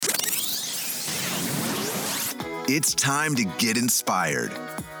It's time to get inspired.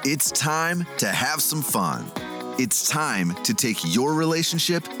 It's time to have some fun. It's time to take your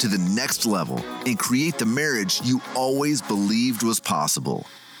relationship to the next level and create the marriage you always believed was possible.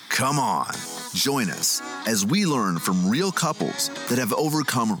 Come on, join us as we learn from real couples that have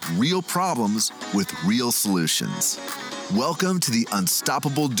overcome real problems with real solutions. Welcome to the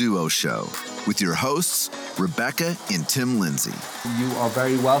Unstoppable Duo Show with your hosts, Rebecca and Tim Lindsay. You are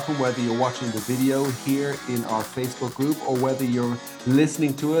very welcome, whether you're watching the video here in our Facebook group or whether you're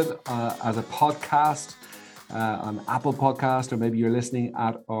listening to it as a podcast on Apple Podcast, or maybe you're listening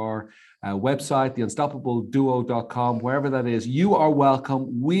at our website, theunstoppableduo.com, wherever that is. You are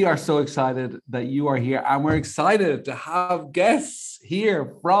welcome. We are so excited that you are here, and we're excited to have guests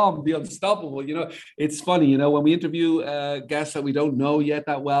here from The Unstoppable. You know, it's funny, you know, when we interview guests that we don't know yet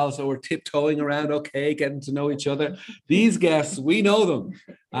that well, so we're tiptoeing around, okay, getting to know each other. These guests, we know them.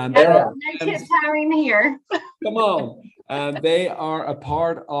 And no tiptoeing here. Come on. And they are a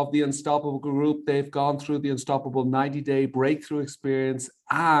part of the Unstoppable group. They've gone through the Unstoppable 90-day breakthrough experience,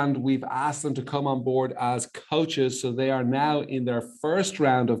 and we've asked them to come on board as coaches. So they are now in their first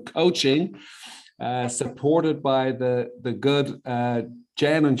round of coaching, supported by the good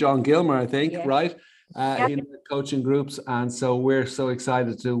Jen and John Gilmer, I think, yes. Right? In the coaching groups. And so we're so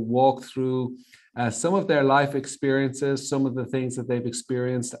excited to walk through some of their life experiences, some of the things that they've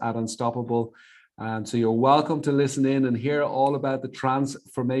experienced at Unstoppable. So you're welcome to listen in and hear all about the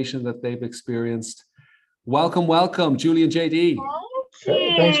transformation that they've experienced. Welcome, Julie and JD.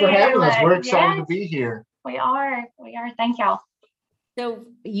 Thanks for having us. We're excited to be here. We are. Thank y'all. So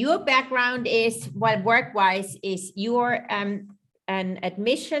your background is, well, work-wise, is you're an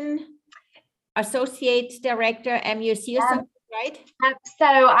admission associate director, MUC or something, right? So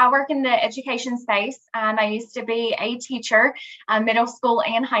I work in the education space. I used to be a teacher, middle school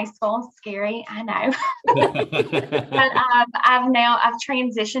and high school. Scary, I know. But I've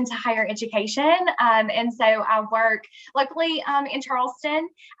transitioned to higher education. And so I work locally in Charleston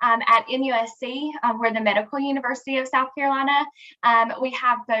at NUSC. We're the Medical University of South Carolina. We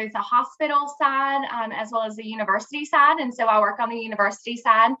have both a hospital side as well as the university side. And so I work on the university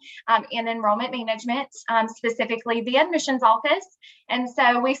side in enrollment management, specifically the admissions office. And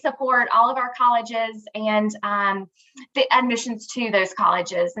so we support all of our colleges and the admissions to those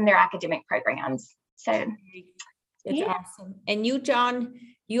colleges and their academic programs. So that's awesome. And you, John,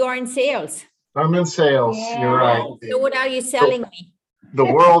 you are in sales. I'm in sales. Yeah. You're right. So what are you selling me? The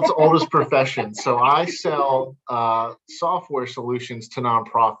world's oldest profession. So I sell software solutions to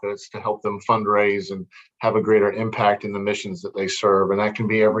nonprofits to help them fundraise and have a greater impact in the missions that they serve. And that can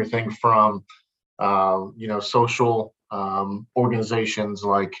be everything from social organizations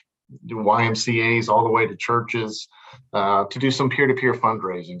like YMCAs all the way to churches to do some peer-to-peer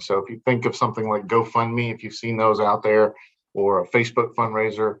fundraising. So if you think of something like GoFundMe, if you've seen those out there, or a Facebook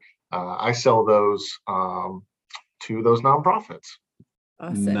fundraiser, I sell those to those nonprofits.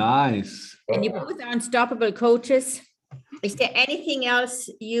 Awesome. Nice. And you both are Unstoppable coaches. Is there anything else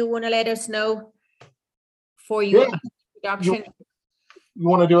you want to let us know for your introduction? You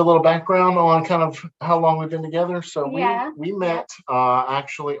want to do a little background on kind of how long we've been together? So we met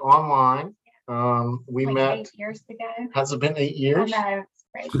actually online. We met 8 years ago. Has it been 8 years? Oh, no,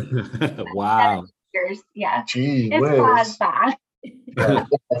 it's crazy. Wow. 7 years, yeah. Gee whiz. Flies by. Yeah,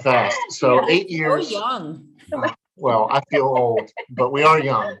 fast. So 8 years. So young. Well, I feel old, but we are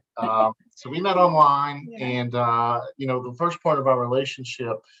young. So we met online, and the first part of our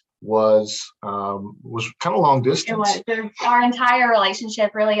relationship was kind of long distance. It was. Our entire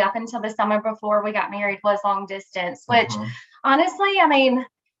relationship, really, up until the summer before we got married, was long distance, which honestly, I mean,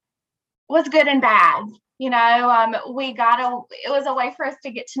 was good and bad. You know, it was a way for us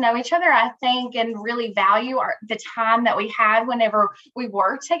to get to know each other, I think, and really value the time that we had whenever we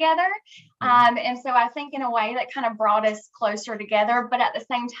were together. And so I think in a way that kind of brought us closer together. But at the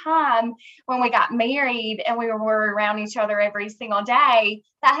same time, when we got married and we were around each other every single day,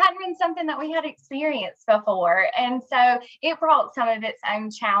 that hadn't been something that we had experienced before. And so it brought some of its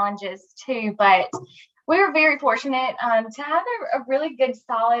own challenges too. But we were very fortunate to have a really good,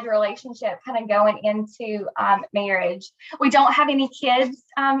 solid relationship kind of going into marriage. We don't have any kids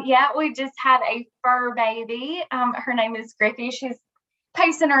yet. We just had a fur baby. Her name is Griffey. She's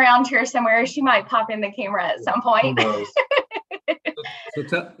pacing around here somewhere. She might pop in the camera at some point.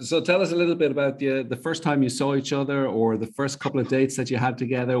 So tell us a little bit about the first time you saw each other, or the first couple of dates that you had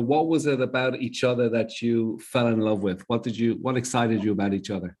together. What was it about each other that you fell in love with? What excited you about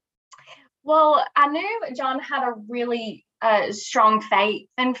each other? Well, I knew John had a really strong faith.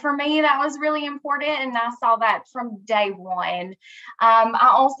 And for me, that was really important. And I saw that from day one. I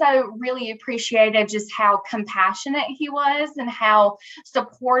also really appreciated just how compassionate he was and how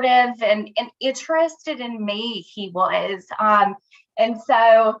supportive and interested in me he was. And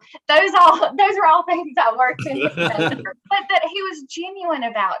so those are all things that worked in his favor, but that he was genuine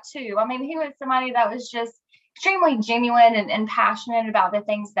about too. I mean, he was somebody that was just extremely genuine and passionate about the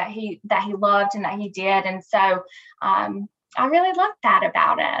things that he loved and that he did. And so I really loved that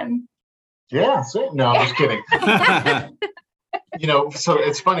about him. Yeah. No, I'm just kidding. So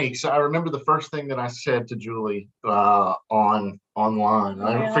it's funny. So I remember the first thing that I said to Julie online.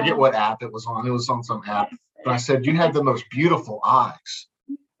 I forget what app it was on. It was on some app. But I said, "You have the most beautiful eyes,"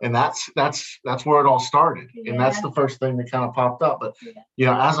 and that's where it all started. Yeah. And that's the first thing that kind of popped up. But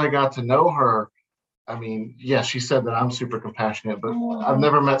as I got to know her, I mean, she said that I'm super compassionate, but I've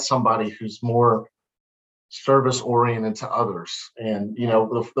never met somebody who's more service oriented to others. And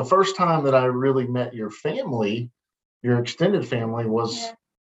the first time that I really met your family, your extended family, was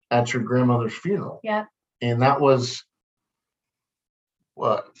at your grandmother's funeral. Yeah, and that was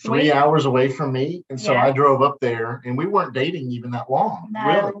 3 hours away from me. And so I drove up there, and we weren't dating even that long. No,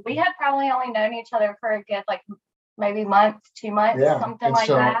 really. We had probably only known each other for a good, maybe month, 2 months, something like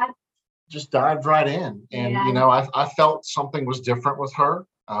that. Just dived right in. And, I felt something was different with her.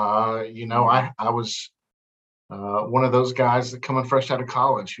 I was one of those guys that coming fresh out of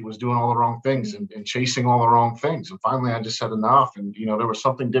college, who was doing all the wrong things and chasing all the wrong things. And finally, I just had enough. And, there was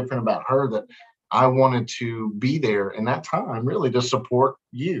something different about her that I wanted to be there in that time, really, to support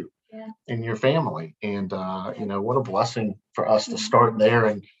you and your family. And, what a blessing for us to start there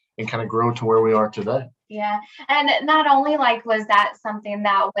and kind of grow to where we are today. Yeah. And not only was that something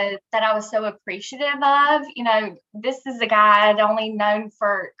that I was so appreciative of, this is a guy I'd only known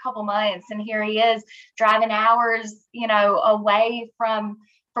for a couple months, and here he is driving hours, away from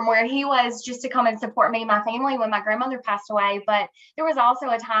where he was, just to come and support me and my family when my grandmother passed away. But there was also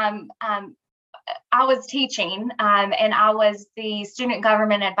a time I was teaching, and I was the student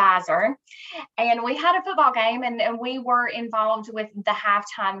government advisor, and we had a football game, and we were involved with the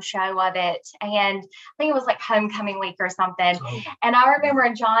halftime show of it. And I think it was homecoming week or something. Oh. And I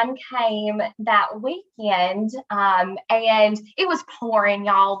remember John came that weekend, and it was pouring,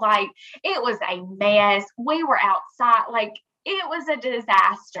 y'all. It was a mess. We were outside, it was a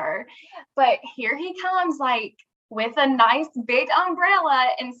disaster. But here he comes, with a nice big umbrella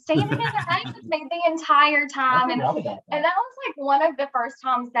and standing in the rain with me the entire time. And that was one of the first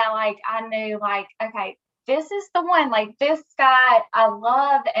times that I knew okay, this is the one, this guy I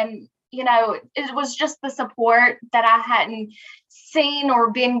love. And, it was just the support that I hadn't seen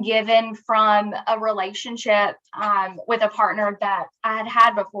or been given from a relationship with a partner that I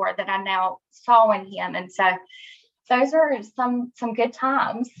had before, that I now saw in him. And so those are some good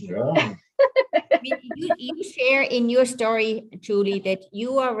times. Yeah. You share in your story, Julie, that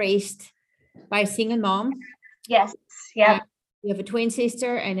you are raised by a single mom. Yes. Yeah. You have a twin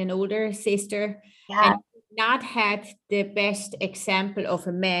sister and an older sister. Yeah. And not had the best example of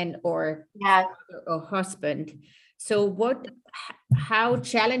a man or husband. So how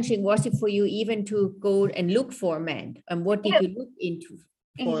challenging was it for you even to go and look for a man? And what did you look into?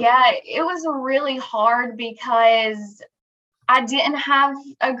 Yeah, it was really hard because I didn't have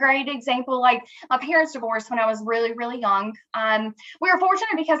a great example. My parents divorced when I was really, really young. We were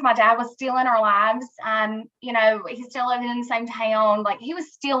fortunate because my dad was still in our lives. He still lived in the same town. He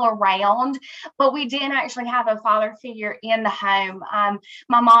was still around, but we didn't actually have a father figure in the home.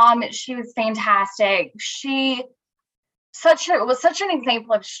 My mom, she was fantastic. She was such an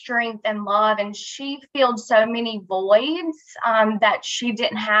example of strength and love, and she filled so many voids that she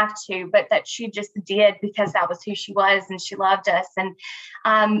didn't have to, but that she just did because that was who she was, and she loved us. And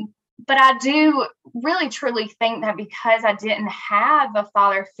but I do really truly think that because I didn't have a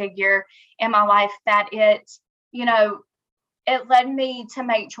father figure in my life, that it led me to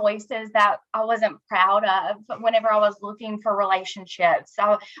make choices that I wasn't proud of whenever I was looking for relationships.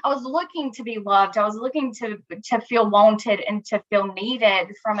 So I was looking to be loved. I was looking to feel wanted and to feel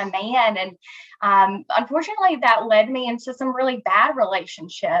needed from a man. And unfortunately, that led me into some really bad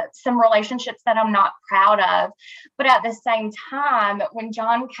relationships, some relationships that I'm not proud of. But at the same time, when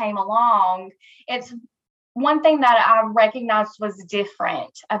John came along, it's one thing that I recognized was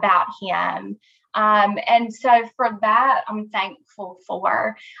different about him. And so for that, I'm thankful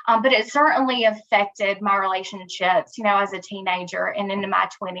for, but it certainly affected my relationships, as a teenager and into my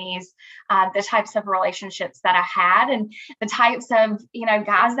 20s, the types of relationships that I had and the types of,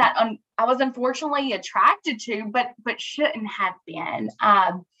 guys that I was unfortunately attracted to, but shouldn't have been.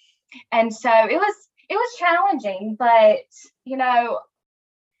 And so it it was challenging, but, you know,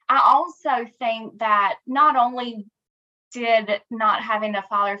 I also think that not only did not having a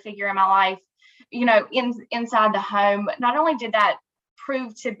father figure in my life, you know, inside the home, not only did that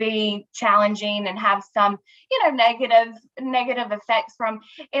prove to be challenging and have some, you know, negative effects from,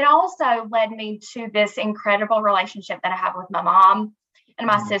 it also led me to this incredible relationship that I have with my mom and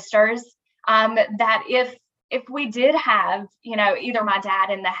my sisters. That if we did have, you know, either my dad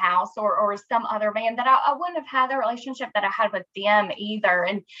in the house or some other man, that I wouldn't have had the relationship that I had with them either.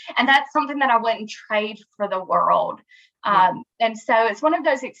 And that's something that I wouldn't trade for the world. And so it's one of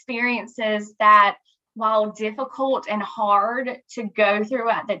those experiences that, while difficult and hard to go through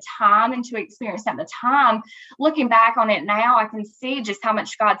at the time and to experience at the time, looking back on it now, I can see just how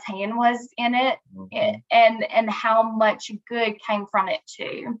much God's hand was in it, and how much good came from it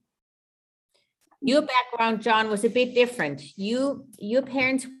too. Your background, Jon, was a bit different. Your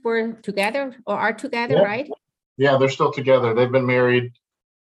parents were together or are together, right? Yeah, they're still together. They've been married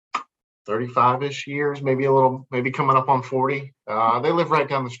 35-ish years, maybe maybe coming up on 40. They live right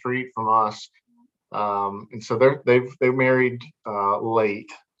down the street from us. And so they're married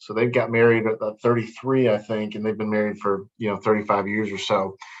late. So they've got married at 33, I think, and they've been married for 35 years or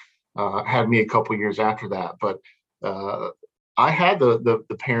so. Had me a couple years after that, but I had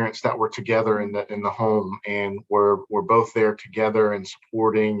the parents that were together in the home, and were both there together and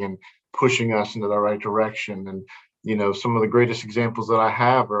supporting and pushing us into the right direction. And some of the greatest examples that I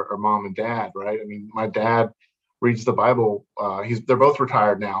have are mom and dad, right? I mean, my dad reads the Bible. They're both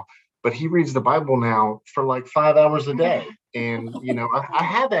retired now, but he reads the Bible now for like 5 hours a day. And, I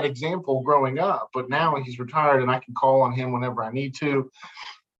had that example growing up, but now he's retired and I can call on him whenever I need to.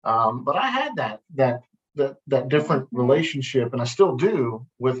 But I had that different relationship, and I still do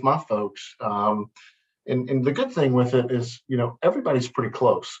with my folks. And the good thing with it is, everybody's pretty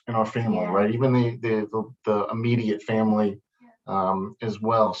close in our family, right? Even the immediate family as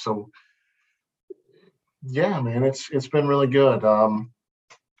well. So yeah, man, it's been really good.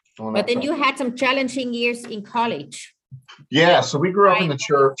 But then you had some challenging years in college. Yeah, so we grew up in the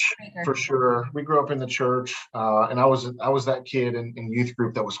church, for sure. We grew up in the church, and I was that kid in youth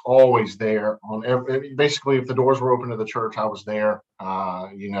group that was always there on basically, if the doors were open to the church, I was there.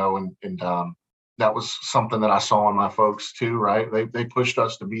 And that was something that I saw in my folks too, right? They pushed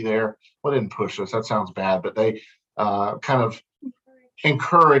us to be there. Well, they didn't push us, that sounds bad, but they kind of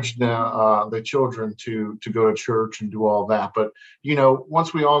encouraged the children to go to church and do all that. But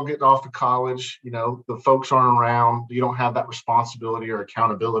once we all get off to college, the folks aren't around. You don't have that responsibility or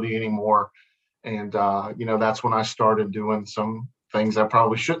accountability anymore. And that's when I started doing some things I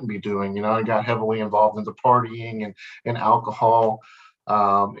probably shouldn't be doing. I got heavily involved into partying and alcohol.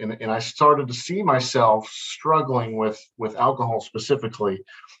 And I started to see myself struggling with alcohol specifically.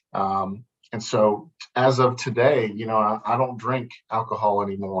 And so as of today, I don't drink alcohol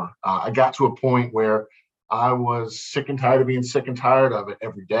anymore. I got to a point where I was sick and tired of being sick and tired of it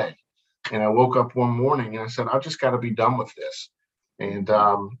every day. And I woke up one morning and I said, I've just got to be done with this. And,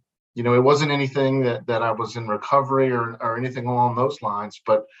 it wasn't anything that I was in recovery or anything along those lines,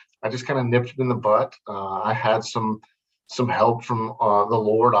 but I just kind of nipped it in the butt. I had some help from the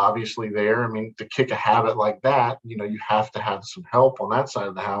Lord, obviously, there. I mean, to kick a habit like that, you have to have some help on that side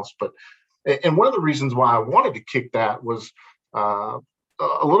of the house. And one of the reasons why I wanted to kick that was a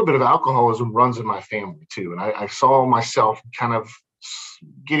little bit of alcoholism runs in my family too. And I saw myself kind of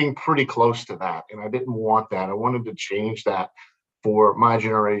getting pretty close to that. And I didn't want that. I wanted to change that for my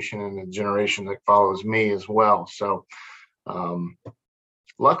generation and the generation that follows me as well. So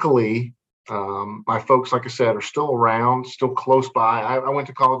luckily, my folks, like I said, are still around, still close by. I went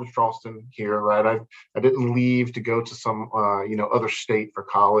to college in Charleston here, right? I didn't leave to go to some, other state for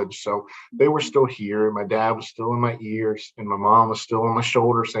college. So they were still here. My dad was still in my ears, and my mom was still on my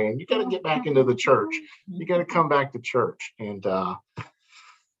shoulder saying, you got to get back into the church. You got to come back to church. And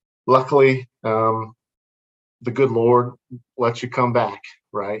luckily, the good Lord lets you come back,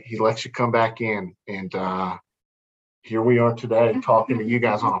 right? He lets you come back in. And here we are today talking to you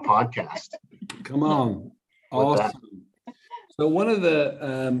guys on a podcast. Come on. Awesome. So one of the,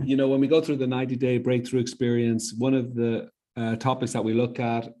 when we go through the 90-day breakthrough experience, one of the topics that we look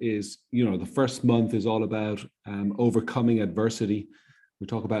at is, the first month is all about overcoming adversity. We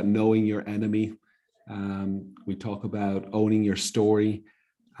talk about knowing your enemy. We talk about owning your story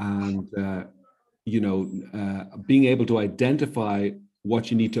and, being able to identify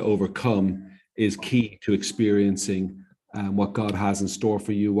what you need to overcome is key to experiencing what God has in store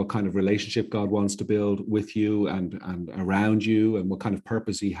for you, what kind of relationship God wants to build with you and around you, and what kind of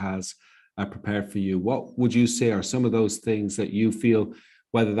purpose he has prepared for you. What would you say are some of those things that you feel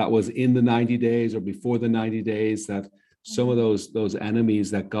whether that was in the 90 days or before the 90 days, that some of those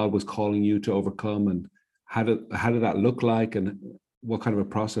enemies that God was calling you to overcome, and how did that look like, and what kind of a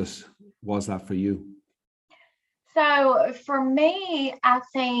process was that for you? So for me, I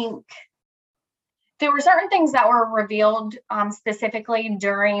think there were certain things that were revealed specifically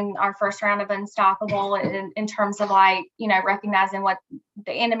during our first round of Unstoppable in terms of like, you know, recognizing what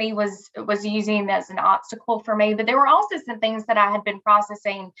the enemy was using as an obstacle for me. But there were also some things that I had been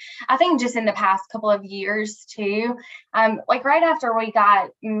processing, I think, just in the past couple of years too. Like right after we got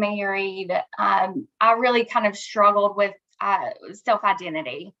married, I really kind of struggled with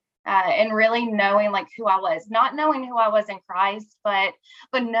self-identity. And really knowing like who I was, not knowing who I was in Christ, but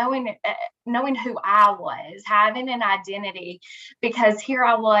knowing who I was, having an identity, because here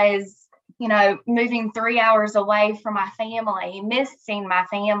I was, you know, moving 3 hours away from my family, missing my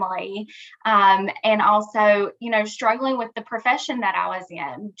family, and also, you know, struggling with the profession that I was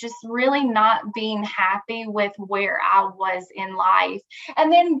in, just really not being happy with where I was in life.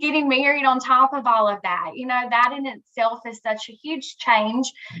 And then getting married on top of all of that, you know, that in itself is such a huge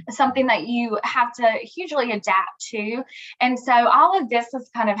change, something that you have to hugely adapt to. And so all of this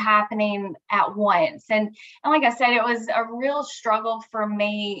was kind of happening at once. And like I said, it was a real struggle for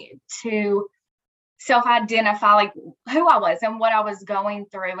me to self-identify like who I was and what I was going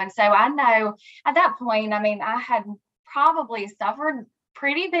through. And so I know at that point, I mean, I had probably suffered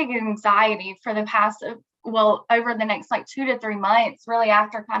pretty big anxiety for the past, well, over the next like 2 to 3 months, really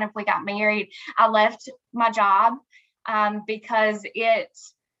after kind of we got married. I left my job because it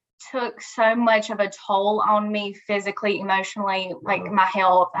took so much of a toll on me physically, emotionally, like my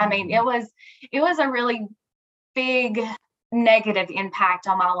health. I mean, it was a really big negative impact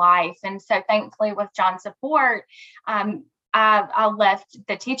on my life. And so thankfully with Jon's support, I left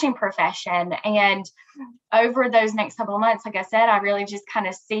the teaching profession. And over those next couple of months, like I said, I really just kind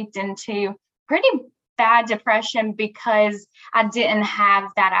of seeped into pretty bad depression because I didn't have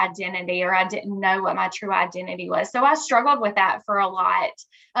that identity, or I didn't know what my true identity was. So I struggled with that for a lot,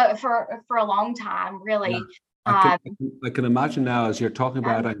 for a long time, really. Yeah. I can imagine now, as you're talking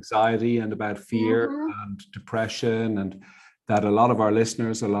about anxiety and about fear and depression, and that a lot of our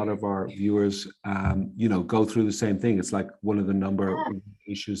listeners, a lot of our viewers, you know, go through the same thing. It's like one of the number of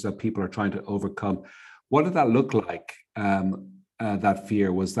issues that people are trying to overcome. What did that look like? That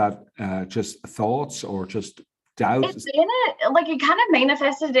fear, was that just thoughts or just doubts? It kind of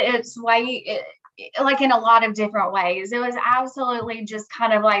manifested its way, like in a lot of different ways. It was absolutely just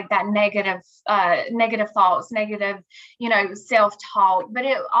kind of like that negative thoughts, negative, you know, self-talk, but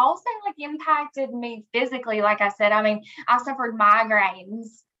it also like impacted me physically. Like I said, I mean, I suffered migraines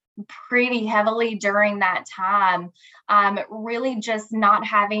pretty heavily during that time, really just not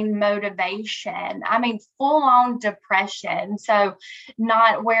having motivation. I mean, full on depression. So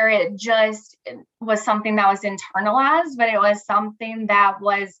not where it just was something that was internalized, but it was something that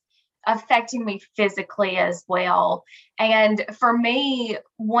was affecting me physically as well. And for me,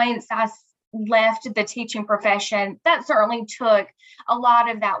 once I left the teaching profession, that certainly took a lot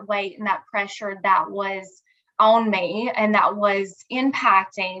of that weight and that pressure that was on me and that was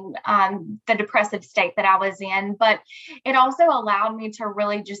impacting the depressive state that I was in. But it also allowed me to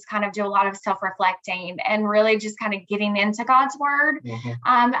really just kind of do a lot of self-reflecting and really just kind of getting into God's word,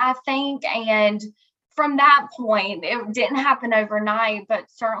 I think. And from that point, it didn't happen overnight, but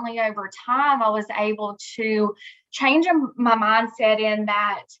certainly over time, I was able to change my mindset in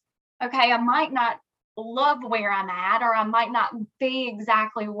that, okay, I might not love where I'm at, or I might not be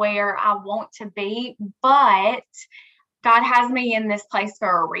exactly where I want to be, but God has me in this place for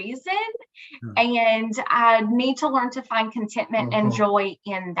a reason. And I need to learn to find contentment and joy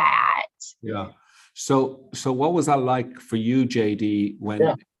in that. Yeah. So what was that like for you, JD,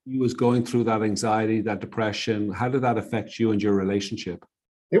 when you was going through that anxiety, that depression? How did that affect you and your relationship?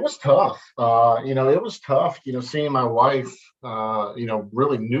 It was tough. It was tough, seeing my wife,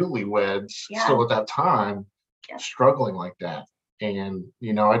 really newlyweds still at that time, struggling like that. And,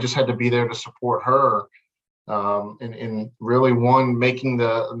 I just had to be there to support her. And really making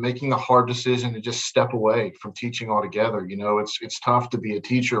the hard decision to just step away from teaching altogether. It's tough to be a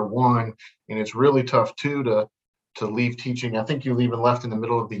teacher, one, and it's really tough too, to leave teaching. I think you even left in the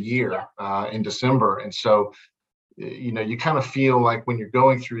middle of the year, in December. And so, you kind of feel like when you're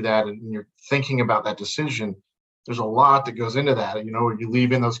going through that and you're thinking about that decision, there's a lot that goes into that. Are you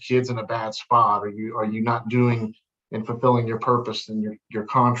leaving those kids in a bad spot? Are you not doing and fulfilling your purpose and your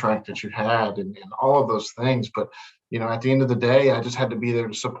contract that you had, and all of those things? But, at the end of the day, I just had to be there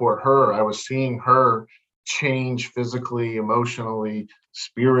to support her. I was seeing her change physically, emotionally,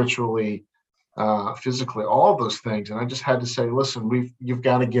 spiritually. physically, all of those things. And I just had to say, listen, you've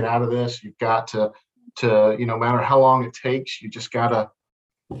got to get out of this. You've got to, no matter how long it takes, you just got to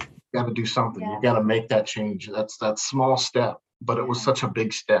do something. You've got to make that change. That's that small step, but it was such a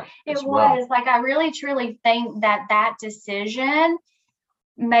big step. It was like, I really truly think that decision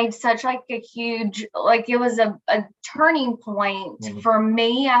made such like a huge, like it was a turning point for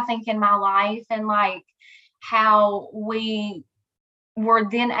me, I think, in my life, and like how we were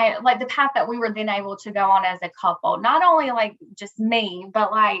then like the path that we were then able to go on as a couple, not only like just me,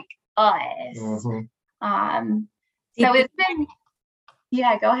 but like us. So it's been,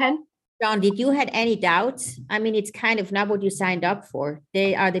 go ahead. Jon, did you had any doubts? I mean, it's kind of not what you signed up for.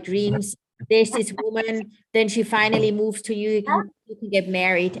 They are the dreams. There's this woman, then she finally moves to you, you can get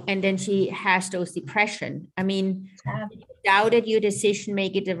married, and then she has those depression. I mean, doubted your decision,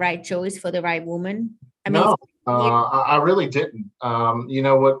 make it the right choice for the right woman? No, I really didn't. You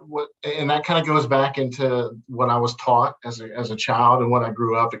know what, and that kind of goes back into what I was taught as a child, and what I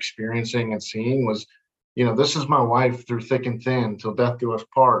grew up experiencing and seeing was, this is my wife through thick and thin till death do us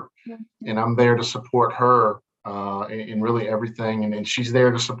part, and I'm there to support her in really everything, and she's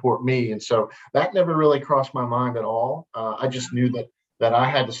there to support me. And so that never really crossed my mind at all. I just knew that I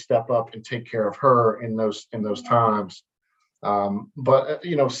had to step up and take care of her in those times. But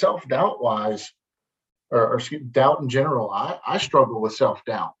self-doubt wise, or doubt in general, I struggle with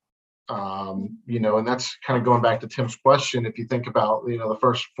self-doubt. And that's kind of going back to Tim's question. If you think about, the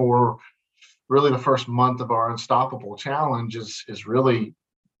first month of our Unstoppable Challenge is really,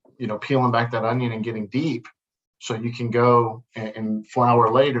 peeling back that onion and getting deep so you can go and flower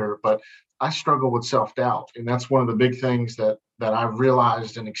later. But I struggle with self-doubt. And that's one of the big things that I've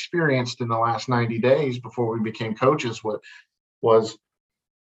realized and experienced in the last 90 days before we became coaches was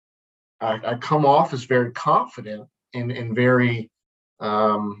I come off as very confident and very,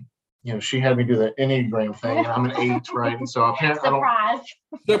 she had me do the Enneagram thing, and I'm an 8, right? And so apparently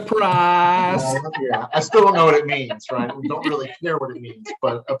Surprise. Yeah, I still don't know what it means, right? We don't really care what it means,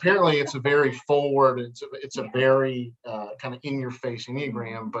 but apparently it's a very forward, it's a very kind of in your face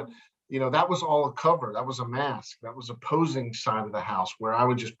Enneagram. But that was all a cover. That was a mask. That was opposing side of the house where I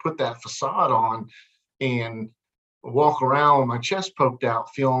would just put that facade on and walk around with my chest poked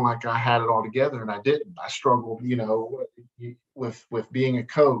out, feeling like I had it all together, and I didn't. I struggled, with being a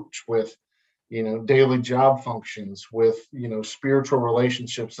coach, with daily job functions, with spiritual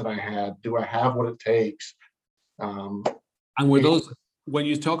relationships that I had. Do I have what it takes? And were those, when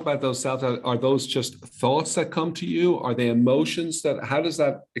you talk about those self-doubt, are those just thoughts that come to you? Are they emotions how does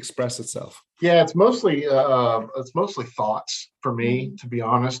that express itself? Yeah, it's mostly thoughts for me, to be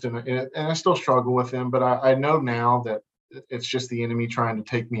honest, and I still struggle with them. But I know now that it's just the enemy trying to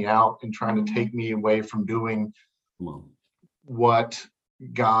take me out and trying to take me away from doing what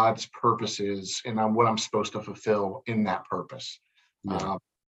God's purpose is and what I'm supposed to fulfill in that purpose. So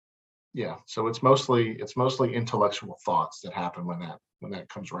it's mostly intellectual thoughts that happen when that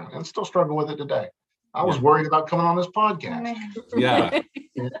comes around, and I still struggle with it today. I was worried about coming on this podcast. Yeah.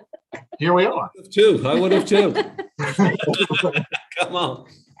 Here we are. I would have too. Come on.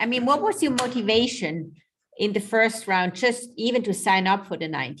 I mean, what was your motivation in the first round, just even to sign up for the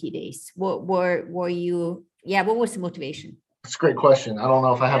 90 days? What was the motivation? It's a great question. I don't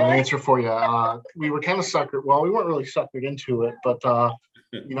know if I have an answer for you. We were kind of suckered. Well, we weren't really suckered into it, but I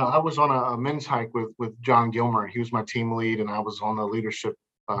was on a men's hike with John Gilmer. He was my team lead, and I was on the leadership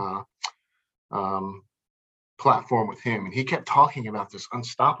platform with him, and he kept talking about this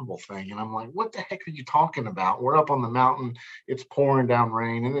unstoppable thing, and I'm like, what the heck are you talking about? We're up on the mountain, it's pouring down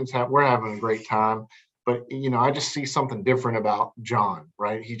rain, and we're having a great time, but I just see something different about John,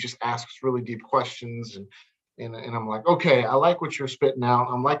 right? He just asks really deep questions, and I'm like, okay, I like what you're spitting out,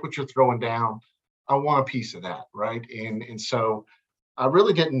 I like what you're throwing down, I want a piece of that, right? And so I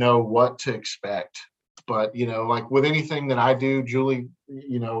really didn't know what to expect. But, like with anything that I do, Julie,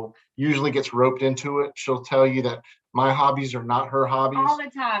 usually gets roped into it. She'll tell you that my hobbies are not her hobbies. All the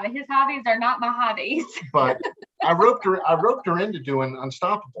time. His hobbies are not my hobbies. But I roped her into doing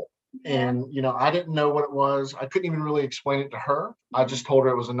Unstoppable. And, I didn't know what it was. I couldn't even really explain it to her. I just told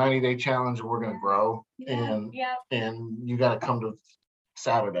her it was a 90-day challenge and we're going to grow. And you got to come to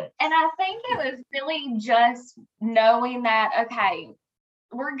Saturday. And I think it was really just knowing that, okay,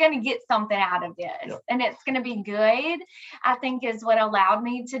 we're going to get something out of this and it's going to be good, I think is what allowed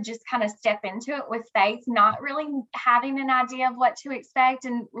me to just kind of step into it with faith, not really having an idea of what to expect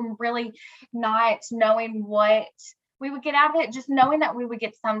and really not knowing what we would get out of it. Just knowing that we would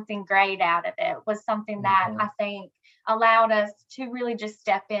get something great out of it was something that I think allowed us to really just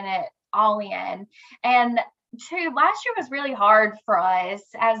step in it all in. And last year was really hard for us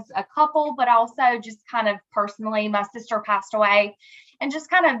as a couple, but also just kind of personally. My sister passed away, and just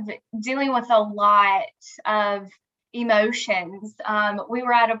kind of dealing with a lot of emotions. We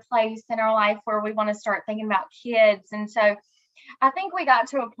were at a place in our life where we want to start thinking about kids. And so I think we got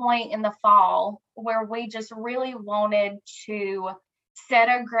to a point in the fall where we just really wanted to set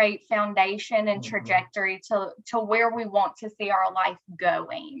a great foundation and trajectory to where we want to see our life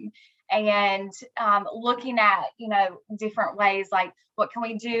going. And looking at, different ways, like what can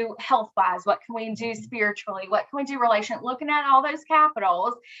we do health-wise, what can we do spiritually, what can we do looking at all those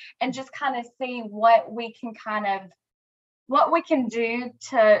capitals and just kind of see what we can do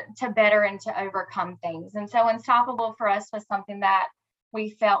to better and to overcome things. And so Unstoppable for us was something that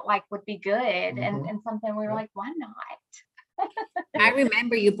we felt like would be good and something we were like, why not? I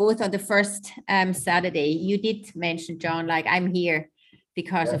remember you both on the first Saturday, you did mention, Jon, like, I'm here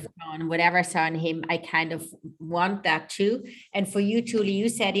because of Jon. Whatever I saw in him, I kind of want that too. And for you, Julie, you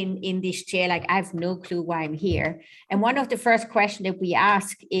said in this chair, like, I have no clue why I'm here. And one of the first questions that we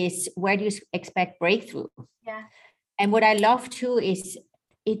ask is, where do you expect breakthrough? Yeah. And what I love too is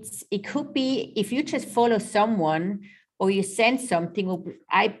it could be if you just follow someone or you sense something,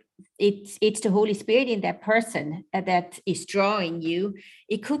 it's the Holy Spirit in that person that is drawing you.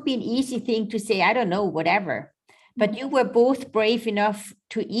 It could be an easy thing to say, I don't know, whatever. But you were both brave enough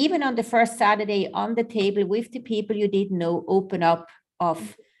to, even on the first Saturday on the table with the people you didn't know, open up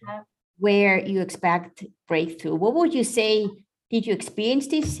of where you expect breakthrough. What would you say? Did you experience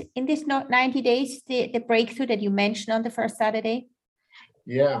this in this 90 days, the breakthrough that you mentioned on the first Saturday?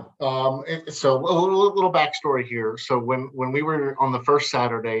 Yeah. So a little backstory here. So when we were on the first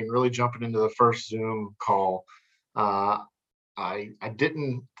Saturday and really jumping into the first Zoom call, I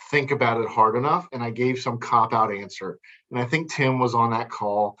didn't think about it hard enough, and I gave some cop-out answer. And I think Tim was on that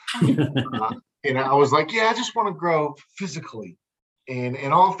call. And I was like, yeah, I just want to grow physically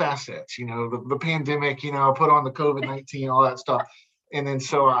in all facets, the pandemic, put on the COVID-19, all that stuff. And then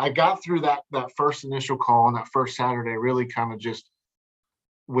so I got through that first initial call on that first Saturday, really kind of just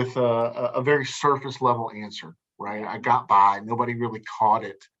with a very surface level answer, right? I got by, nobody really caught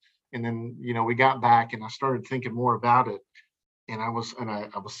it. And then, we got back and I started thinking more about it. And I was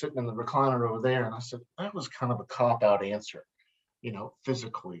sitting in the recliner over there and I said, that was kind of a cop-out answer,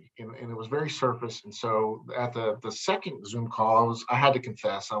 physically. And it was very surface. And so at the second Zoom call, I had to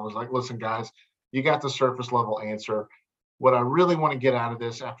confess. I was like, listen, guys, you got the surface level answer. What I really want to get out of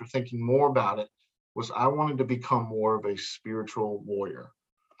this after thinking more about it was I wanted to become more of a spiritual warrior.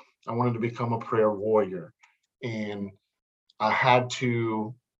 I wanted to become a prayer warrior. And I had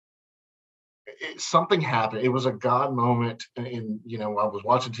to, something happened. It was a God moment. And, I was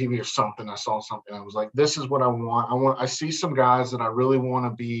watching TV or something. I saw something. I was like, this is what I want. I see some guys that I really want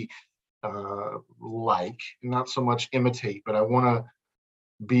to be like, not so much imitate, but I want to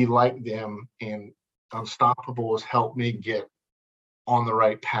be like them. And Unstoppable has helped me get on the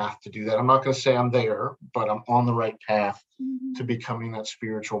right path to do that. I'm not going to say I'm there, but I'm on the right path to becoming that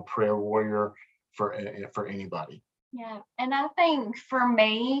spiritual prayer warrior for anybody. Yeah. And I think for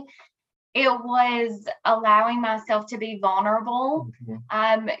me, it was allowing myself to be vulnerable,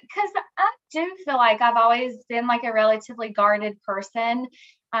 because I do feel like I've always been like a relatively guarded person,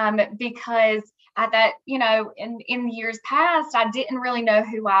 because at that, in years past, I didn't really know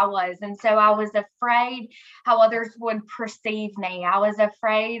who I was. And so I was afraid how others would perceive me. I was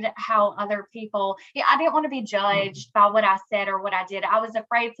afraid how other people, I didn't want to be judged by what I said or what I did. I was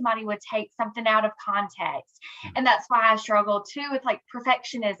afraid somebody would take something out of context. And that's why I struggled too with like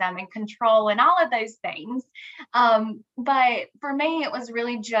perfectionism and control and all of those things. But for me, it was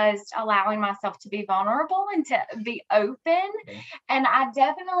really just allowing myself to be vulnerable and to be open. And I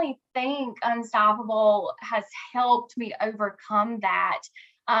definitely think Unstoppable has helped me overcome that,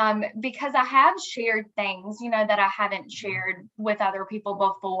 because I have shared things, that I haven't shared with other people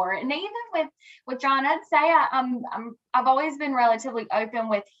before. And even with Jon, I'd say I've always been relatively open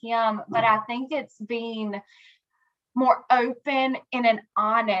with him, but I think it's been more open in an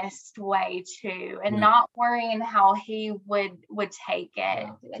honest way too, and not worrying how he would take it,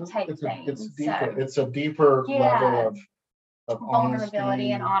 take things. It's deeper. It's a deeper level of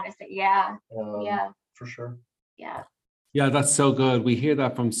vulnerability and honesty. Yeah. For sure. Yeah, that's so good. We hear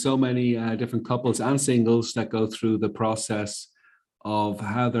that from so many different couples and singles that go through the process of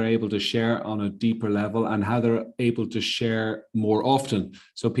how they're able to share on a deeper level and how they're able to share more often.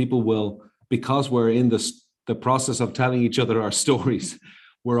 So people will, because we're in the process of telling each other our stories,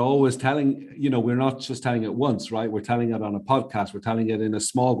 we're always telling, we're not just telling it once, right? We're telling it on a podcast. We're telling it in a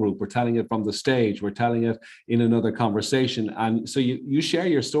small group. We're telling it from the stage. We're telling it in another conversation. And so you share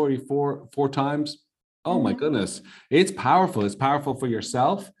your story four times Oh my goodness. It's powerful. It's powerful for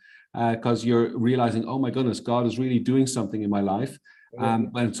yourself because you're realizing, oh my goodness, God is really doing something in my life.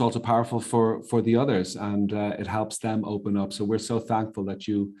 But it's also powerful for the others, and it helps them open up. So we're so thankful that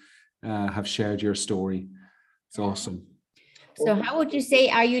you have shared your story. It's awesome. So how would you say,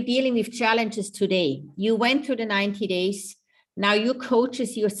 are you dealing with challenges today? You went through the 90 days. Now you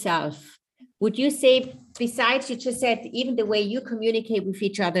coaches yourself. Would you say, besides you just said, even the way you communicate with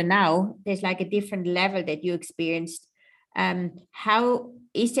each other now, there's like a different level that you experienced. How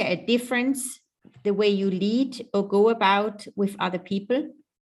is there a difference the way you lead or go about with other people?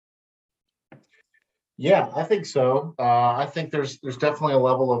 Yeah, I think so. I think there's definitely a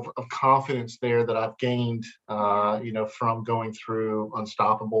level of confidence there that I've gained, from going through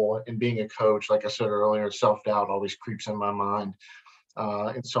Unstoppable and being a coach. Like I said earlier, self-doubt always creeps in my mind.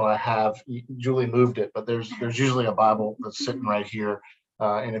 And so I have, Julie moved it, but there's usually a Bible that's sitting right here.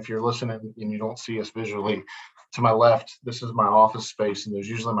 And if you're listening and you don't see us visually, to my left, this is my office space, and there's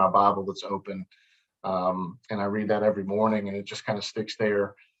usually my Bible that's open. And I read that every morning, and it just kind of sticks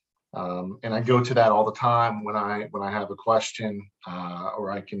there. And I go to that all the time when I have a question,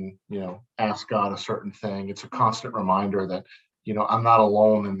 or I can, ask God a certain thing. It's a constant reminder that, I'm not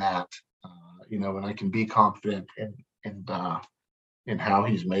alone in that, and I can be confident in how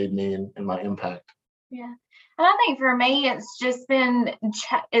He's made me and my impact. Yeah. And I think for me, it's just been,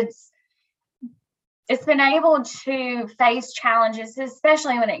 it's been able to face challenges,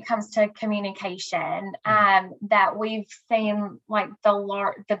 especially when it comes to communication, that we've seen like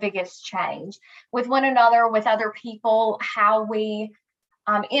the biggest change with one another, with other people, how we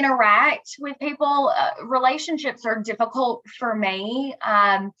interact with people. Relationships are difficult for me.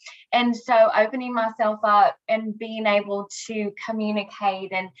 And so opening myself up and being able to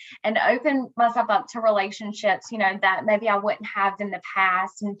communicate and open myself up to relationships, that maybe I wouldn't have in the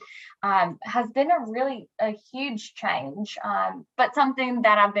past, and has been a huge change, but something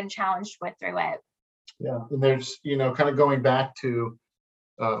that I've been challenged with through it. Yeah. And there's, kind of going back to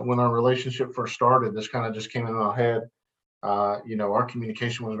when our relationship first started, this kind of just came into my head. Our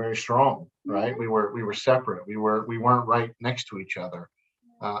communication was very strong, right? We were separate. We weren't right next to each other.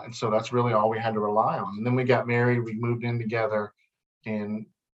 And so that's really all we had to rely on. And then we got married, we moved in together, and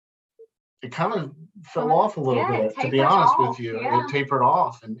it kind of fell off a little bit, to be honest with you. It tapered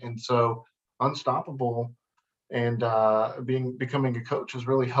off. And so Unstoppable and becoming a coach has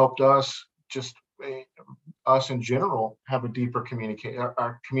really helped us, just us in general, have a deeper communication.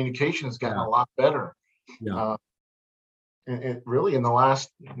 Our communication has gotten a lot better. Yeah. It really in the last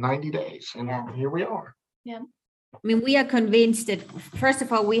 90 days, and here we are. Yeah. I mean, we are convinced that, first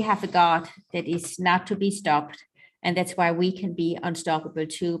of all, we have a God that is not to be stopped, and that's why we can be unstoppable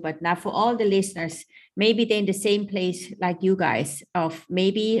too. But now for all the listeners, maybe they're in the same place like you guys, of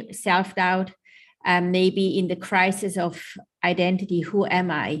maybe self-doubt, maybe in the crisis of identity, who am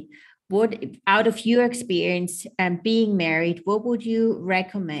I? What, out of your experience and being married, what would you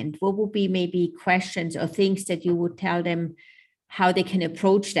recommend? What would be maybe questions or things that you would tell them how they can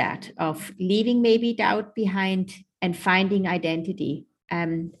approach that, of leaving maybe doubt behind and finding identity,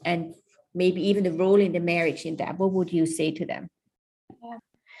 and maybe even the role in the marriage in that? What would you say to them? Yeah.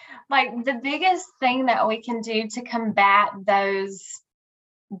 Like the biggest thing that we can do to combat those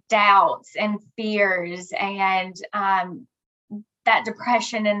doubts and fears and that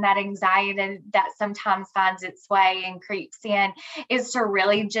depression and that anxiety that sometimes finds its way and creeps in is to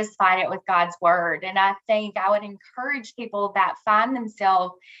really just fight it with God's word. And I think I would encourage people that find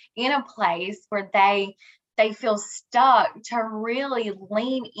themselves in a place where they feel stuck to really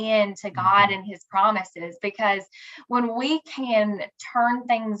lean into God and His promises, because when we can turn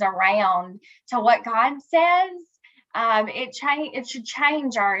things around to what God says, it should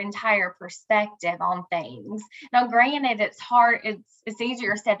change our entire perspective on things. Now, granted, it's hard. It's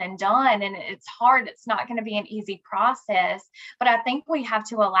easier said than done, and it's hard. It's not going to be an easy process, but I think we have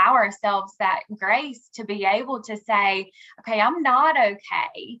to allow ourselves that grace to be able to say, okay, I'm not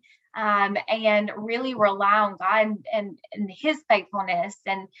okay. And really rely on God and His faithfulness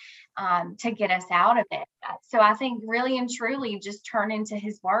and to get us out of it. So I think really and truly just turning to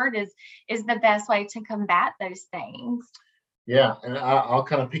His word is the best way to combat those things. Yeah, and I'll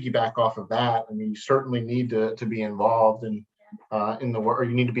kind of piggyback off of that. I mean, you certainly need to be involved in the word, or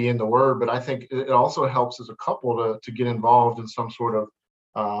you need to be in the word, but I think it also helps as a couple to get involved in some sort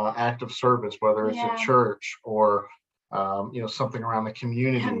of act of service, whether it's at church or something around the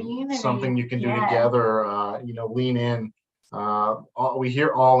community, something you can do together, lean in. We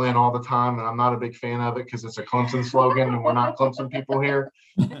hear all in all the time, and I'm not a big fan of it because it's a Clemson slogan and we're not Clemson people here.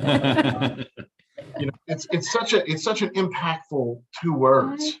 it's such an impactful 2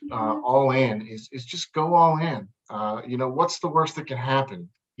 words. All in is just go all in. What's the worst that can happen?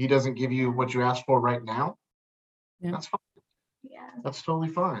 He doesn't give you what you asked for right now. Yeah. That's fine. Yeah, that's totally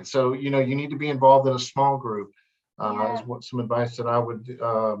fine. So you need to be involved in a small group. Is what some advice that I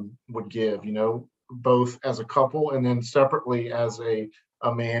would give. Both as a couple and then separately as a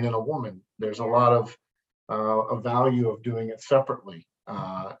man and a woman. There's a lot of value of doing it separately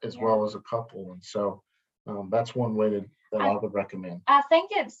as well as a couple, and so that's one way that I would recommend. I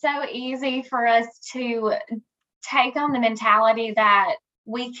think it's so easy for us to take on the mentality that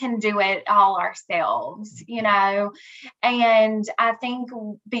we can do it all ourselves, and I think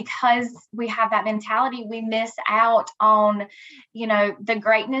because we have that mentality, we miss out on, the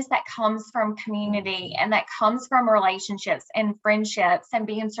greatness that comes from community and that comes from relationships and friendships and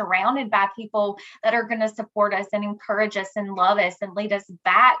being surrounded by people that are going to support us and encourage us and love us and lead us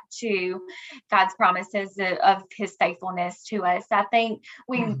back to God's promises of his faithfulness to us. I think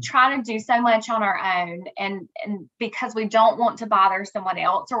we try to do so much on our own and because we don't want to bother someone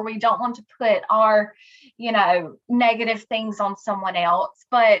else, or we don't want to put our, negative things on someone else,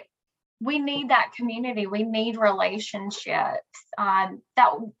 but we need that community. We need relationships.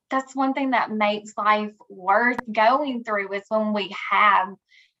 That's one thing that makes life worth going through is when we have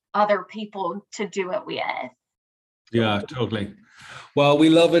other people to do it with. Yeah, totally. Well, we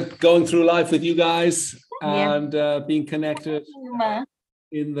love it going through life with you guys and being connected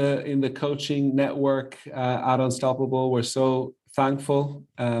in the coaching network at Unstoppable. We're so thankful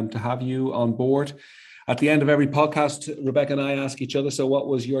to have you on board. At the end of every podcast, Rebecca and I ask each other, so what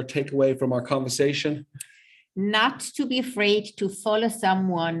was your takeaway from our conversation? Not to be afraid to follow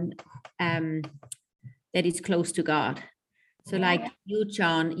someone that is close to God. So like you,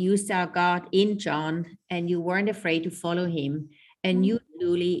 Jon, you saw God in Jon and you weren't afraid to follow him. And you,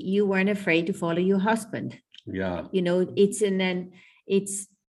 Julie, you weren't afraid to follow your husband. Yeah. It's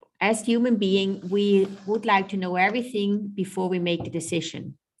as human being, we would like to know everything before we make the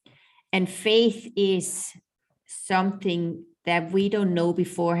decision. And faith is something that we don't know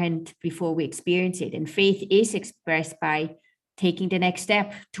beforehand before we experience it. And faith is expressed by taking the next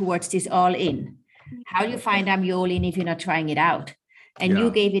step towards this all in. How do you find I'm all in if you're not trying it out? And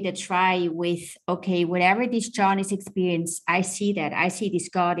you gave it a try with, okay, whatever this Jon is experienced, I see that. I see this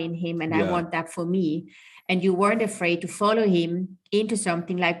God in him and I want that for me. And you weren't afraid to follow him into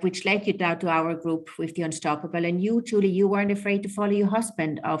something like which led you down to our group with the Unstoppable. And you, Julie, you weren't afraid to follow your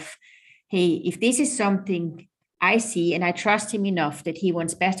husband of, hey, if this is something I see and I trust him enough that he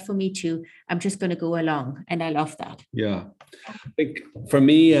wants best for me too, I'm just going to go along. And I love that. Yeah. I think for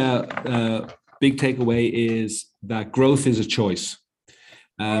me, big takeaway is that growth is a choice.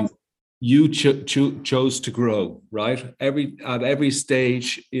 You chose to grow, right? At every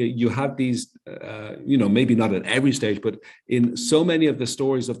stage, you have these, maybe not at every stage, but in so many of the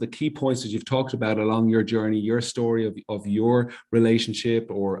stories of the key points that you've talked about along your journey, your story of your relationship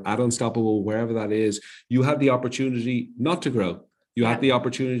or at Unstoppable, wherever that is, you had the opportunity not to grow. You had the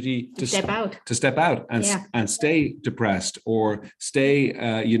opportunity to step out and stay depressed or stay,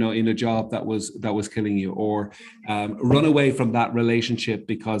 in a job that was killing you, or run away from that relationship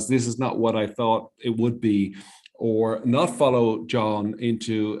because this is not what I thought it would be, or not follow Jon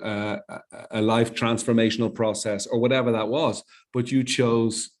into a life transformational process or whatever that was, but you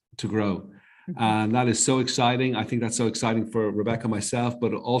chose to grow. And that is so exciting. I think that's so exciting for Rebecca, myself,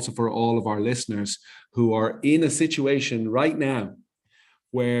 but also for all of our listeners who are in a situation right now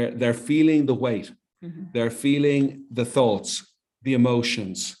where they're feeling the weight, they're feeling the thoughts, the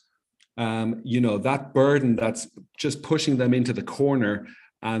emotions, that burden that's just pushing them into the corner,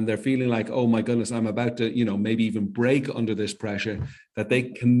 and they're feeling like, oh my goodness, I'm about to, maybe even break under this pressure, that they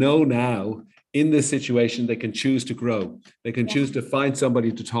can know now in this situation, they can choose to grow. They can choose to find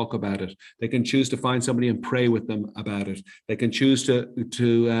somebody to talk about it. They can choose to find somebody and pray with them about it. They can choose to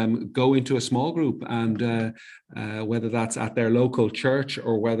go into a small group, and whether that's at their local church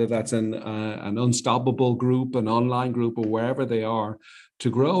or whether that's an Unstoppable group, an online group, or wherever they are, to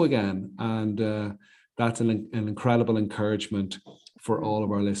grow again. And that's an incredible encouragement for all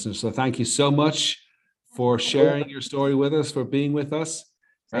of our listeners. So thank you so much for sharing your story with us, for being with us.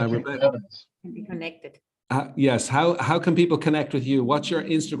 Rebecca, can be connected. Yes. How can people connect with you? What's your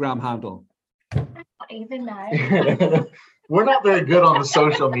Instagram handle? I don't even know. We're not very good on the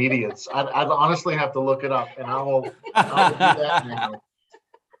social medias. I'd honestly have to look it up, and I will do that now.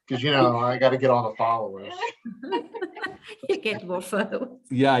 Because I got to get all the followers. You get more followers.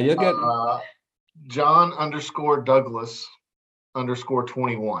 Yeah, you get Jon_Douglas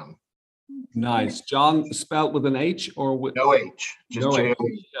 _21. Nice. Jon spelled with an H or with no H, just no J. H.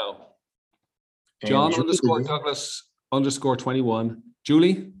 Jon _Douglas _21.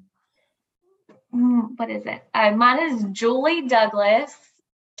 Julie? What is it? Mine is Julie Douglas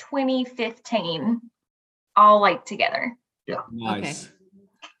 2015. All like together. Yeah. Nice. Okay.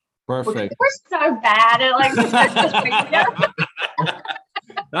 Perfect. We're so bad at like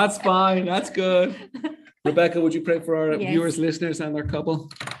That's fine. That's good. Rebecca, would you pray for our Yes. viewers, listeners, and our couple?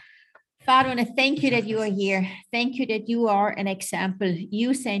 Father, I want to thank you that you are here. Thank you that you are an example.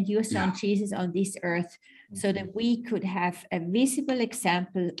 You sent your son Jesus on this earth so that we could have a visible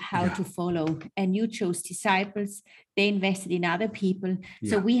example how to follow. And you chose disciples. They invested in other people.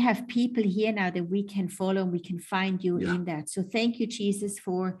 So we have people here now that we can follow and we can find you in that. So thank you, Jesus,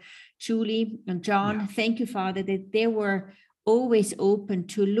 for Julie and Jon. Thank you, Father, that they were always open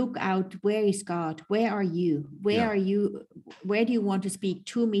to look out. Where is God? Where are you? Where are you? Where do you want to speak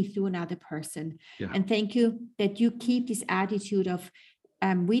to me through another person? And thank you that you keep this attitude of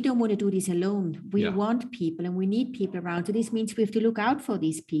we don't want to do this alone. We want people and we need people around. So this means we have to look out for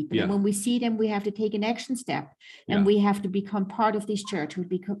these people. And when we see them, we have to take an action step and we have to become part of this church. You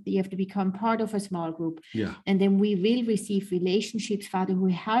have to become part of a small group. And then we will receive relationships, Father, who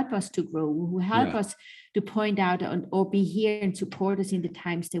help us to grow, who help us to point out or be here and support us in the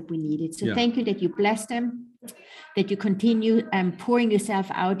times that we need it. So thank you that you bless them, that you continue pouring yourself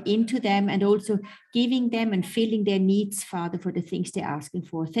out into them and also giving them and filling their needs, Father, for the things they're asking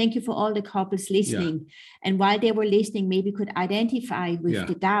for. Thank you for all the couples listening. And while they were listening, maybe could identify with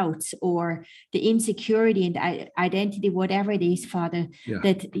the doubts or the insecurity and identity, whatever it is, Father,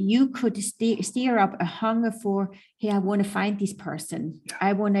 that you could steer up a hunger for, hey, I want to find this person.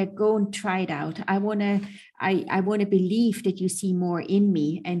 I want to go and try it out. I want to believe that you see more in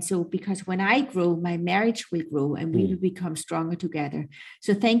me. And so, because when I grow, my marriage will grow and we will become stronger together.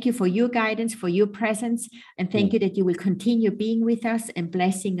 So thank you for your guidance, for your presence. And thank you that you will continue being with us and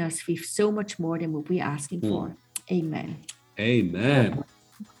blessing us with so much more than what we're asking for. Amen. Amen.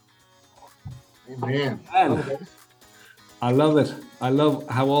 Amen. I love it. I love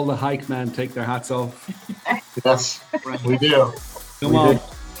how all the hike men take their hats off. Yes, we do. Come on.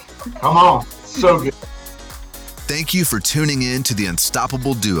 Come on. So good. Thank you for tuning in to the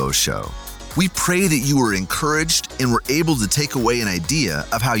Unstoppable Duo Show. We pray that you were encouraged and were able to take away an idea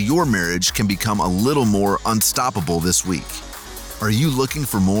of how your marriage can become a little more unstoppable this week. Are you looking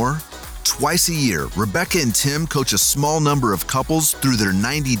for more? Twice a year, Rebecca and Tim coach a small number of couples through their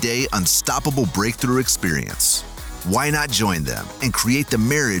 90-day Unstoppable Breakthrough Experience. Why not join them and create the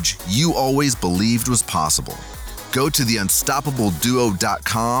marriage you always believed was possible? Go to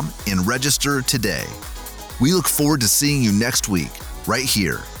theunstoppableduo.com and register today. We look forward to seeing you next week, right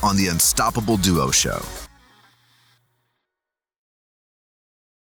here on the Unstoppable Duo Show.